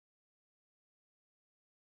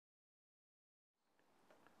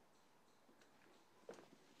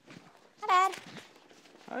Dad.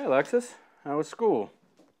 Hi, Alexis. How was school?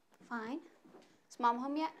 Fine. Is Mom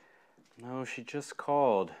home yet? No, she just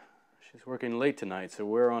called. She's working late tonight, so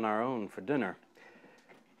we're on our own for dinner.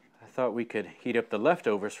 I thought we could heat up the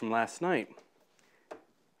leftovers from last night.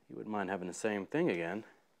 You wouldn't mind having the same thing again?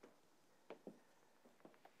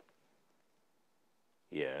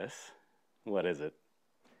 Yes. What is it?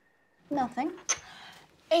 Nothing.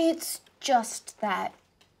 It's just that,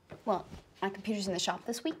 well, my computer's in the shop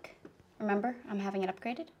this week. Remember, I'm having it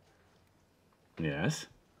upgraded. Yes.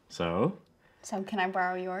 So? So can I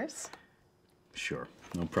borrow yours? Sure,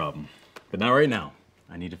 no problem. But not right now.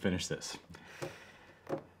 I need to finish this.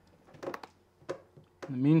 In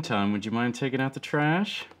the meantime, would you mind taking out the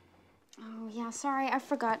trash? Oh, yeah, sorry, I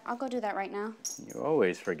forgot. I'll go do that right now. You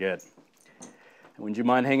always forget. And would you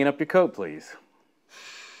mind hanging up your coat, please?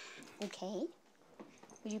 Okay.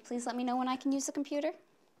 Would you please let me know when I can use the computer?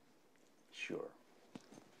 Sure.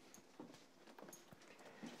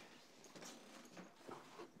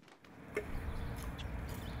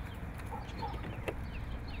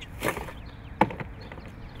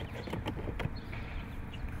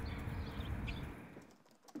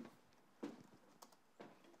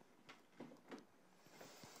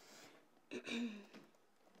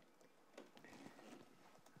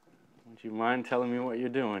 Would you mind telling me what you're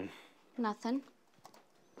doing? Nothing.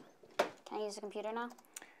 Can I use the computer now?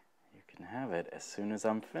 You can have it as soon as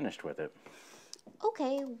I'm finished with it.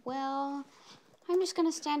 Okay, well, I'm just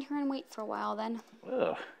gonna stand here and wait for a while then.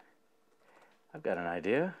 Ugh. I've got an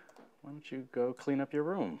idea. Why don't you go clean up your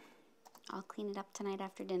room? I'll clean it up tonight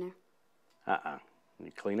after dinner. When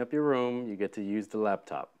you clean up your room, you get to use the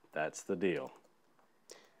laptop. That's the deal.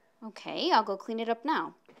 Okay, I'll go clean it up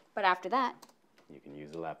now. But after that... You can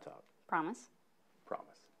use the laptop. Promise?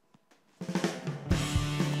 Promise.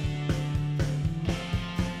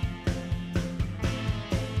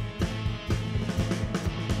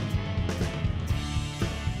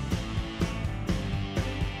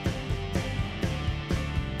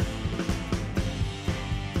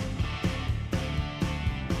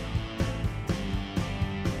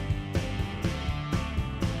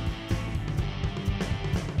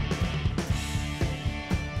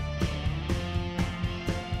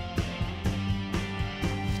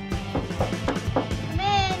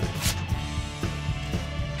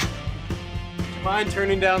 Mind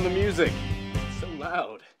turning down the music? It's so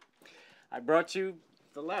loud. I brought you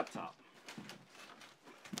the laptop.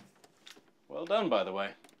 Well done, by the way.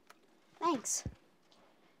 Thanks.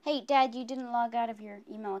 Hey, Dad, you didn't log out of your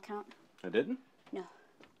email account. I didn't? No.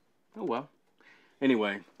 Oh well.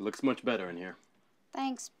 Anyway, it looks much better in here.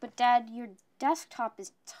 Thanks, but Dad, your desktop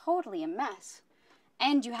is totally a mess.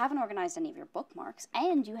 And you haven't organized any of your bookmarks,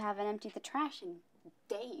 and you haven't emptied the trash in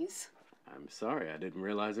days. I'm sorry, I didn't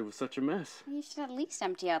realize it was such a mess. You should at least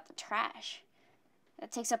empty out the trash.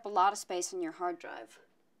 That takes up a lot of space on your hard drive.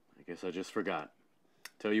 I guess I just forgot.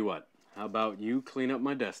 Tell you what, how about you clean up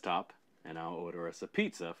my desktop, and I'll order us a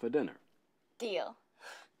pizza for dinner. Deal.